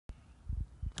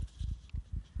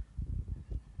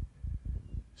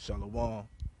Shalom.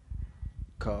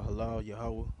 Ka halal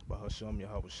Yahweh, Bahasham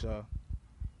Yahweh Shah.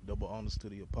 Double honors to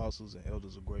the apostles and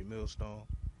elders of Great Millstone.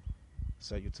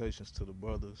 Salutations to the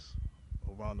brothers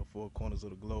around the four corners of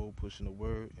the globe, pushing the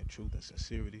word in truth and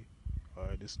sincerity. All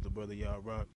right, this is the brother Yah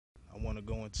Rock. I want to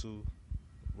go into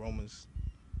Romans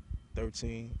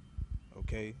 13,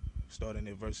 okay, starting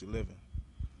at verse 11.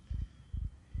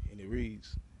 And it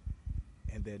reads,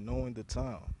 "And that knowing the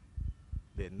time,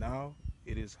 that now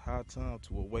it is high time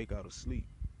to awake out of sleep.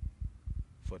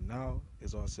 For now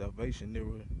is our salvation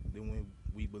nearer than when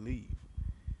we believe."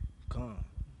 Come.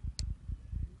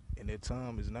 And that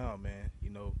time is now, man.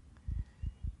 You know,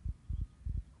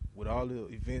 with all the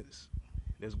events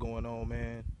that's going on,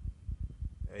 man,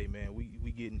 hey man,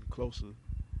 we getting closer,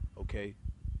 okay,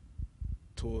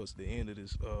 towards the end of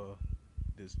this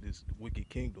wicked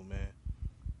kingdom, man.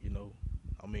 You know,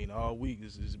 I mean, all week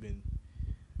this has been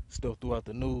stuff throughout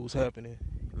the news happening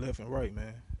left and right,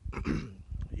 man.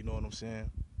 You know what I'm saying?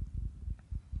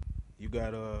 You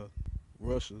got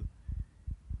Russia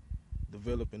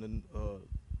developing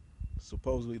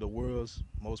supposedly the world's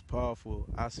most powerful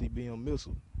ICBM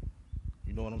missile.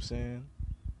 You know what I'm saying?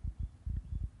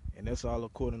 And that's all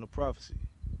according to prophecy.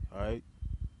 All right?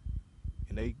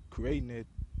 And they creating that,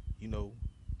 you know,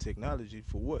 technology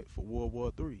for what? For World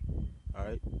War III. All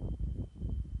right?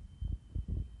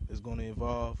 It's going to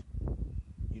involve,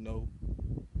 you know,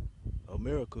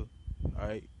 America, all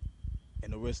right,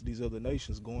 and the rest of these other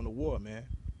nations going to war, man.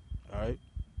 All right?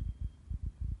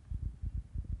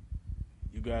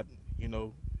 You got, you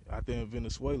know, out there in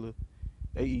Venezuela,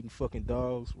 they eating fucking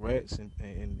dogs, rats,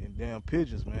 and damn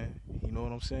pigeons, man. You know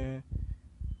what I'm saying?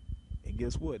 And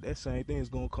guess what? That same thing is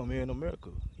gonna come here in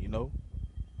America. You know,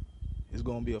 it's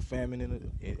gonna be a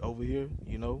famine over here.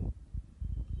 You know,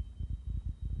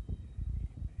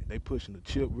 they pushing the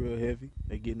chip real heavy.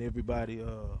 They getting everybody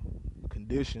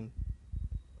conditioned,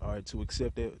 all right, to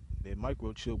accept that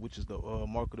microchip, which is the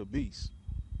mark of the beast.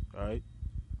 All right.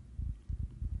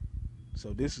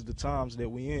 So this is the times that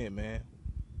we in, man.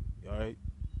 All right.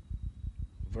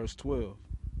 Verse 12.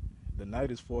 The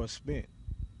night is far spent.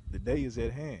 The day is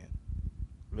at hand.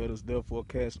 Let us therefore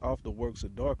cast off the works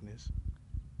of darkness,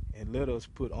 and let us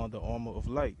put on the armor of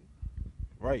light.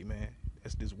 Right, man.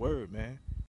 That's this word, man.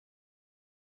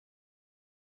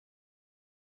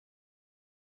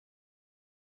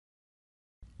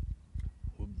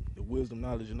 With the wisdom,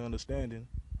 knowledge, and understanding,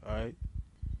 all right?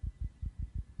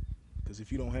 Because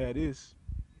if you don't have this,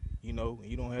 you know, and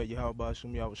you don't have Yahweh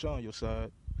Bashum Yahweh Shah on your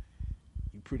side,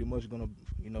 you pretty much gonna,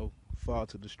 you know, fall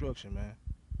to destruction, man.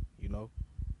 You know?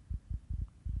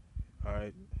 All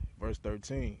right, verse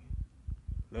 13.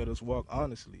 Let us walk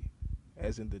honestly,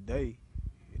 as in the day,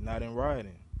 not in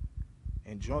rioting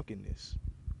and drunkenness,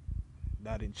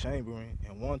 not in chambering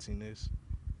and wantingness,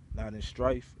 not in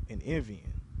strife and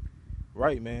envying.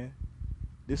 Right, man.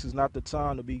 This is not the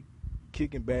time to be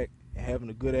kicking back and having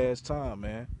a good ass time,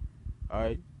 man. All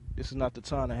right, this is not the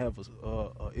time to have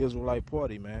a Israelite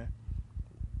party, man.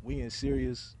 We in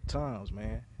serious times,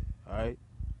 man. All right.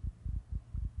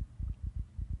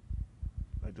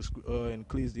 Like in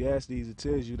Ecclesiastes, it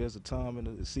tells you there's a time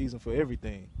and a season for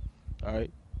everything. All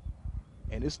right.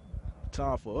 And it's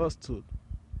time for us to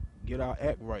get our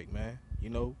act right, man.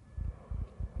 You know,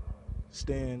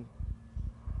 stand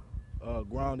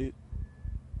grounded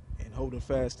and holding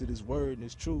fast to this word and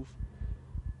this truth.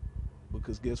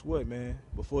 Because guess what, man?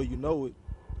 Before you know it,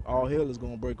 all hell is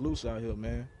going to break loose out here,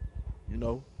 man. You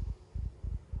know?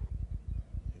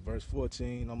 In verse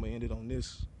 14, I'm going to end it on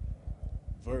this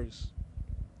verse.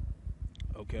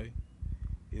 Okay?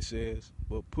 It says,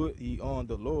 "But put ye on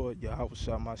the Lord Yahweh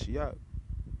Shah Mashiach,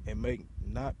 and make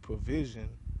not provision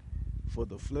for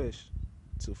the flesh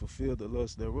to fulfill the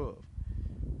lust thereof."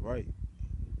 Right?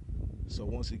 So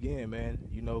once again, man,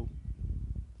 you know,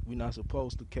 we're not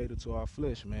supposed to cater to our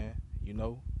flesh, man. You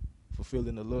know,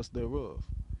 fulfilling the lust thereof.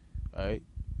 All right?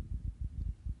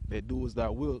 That do as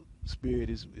thou wilt spirit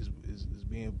is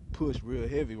being pushed real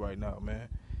heavy right now, man.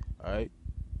 All right?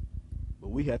 But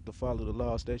we have to follow the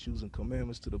law, statutes, and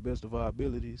commandments to the best of our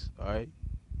abilities, all right?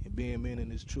 And being men in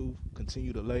this truth,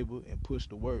 continue to labor and push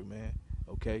the work, man,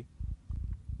 okay?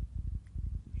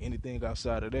 Anything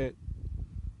outside of that,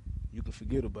 you can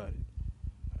forget about it,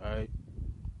 all right?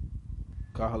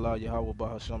 Kahala Yahweh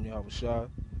Bahasham Yahweh Shah,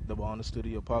 double honors to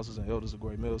the apostles and elders of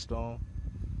Great Millstone.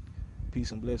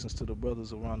 Peace and blessings to the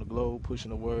brothers around the globe, pushing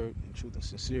the word in truth and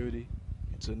sincerity.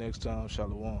 Until next time,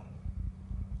 Shalom.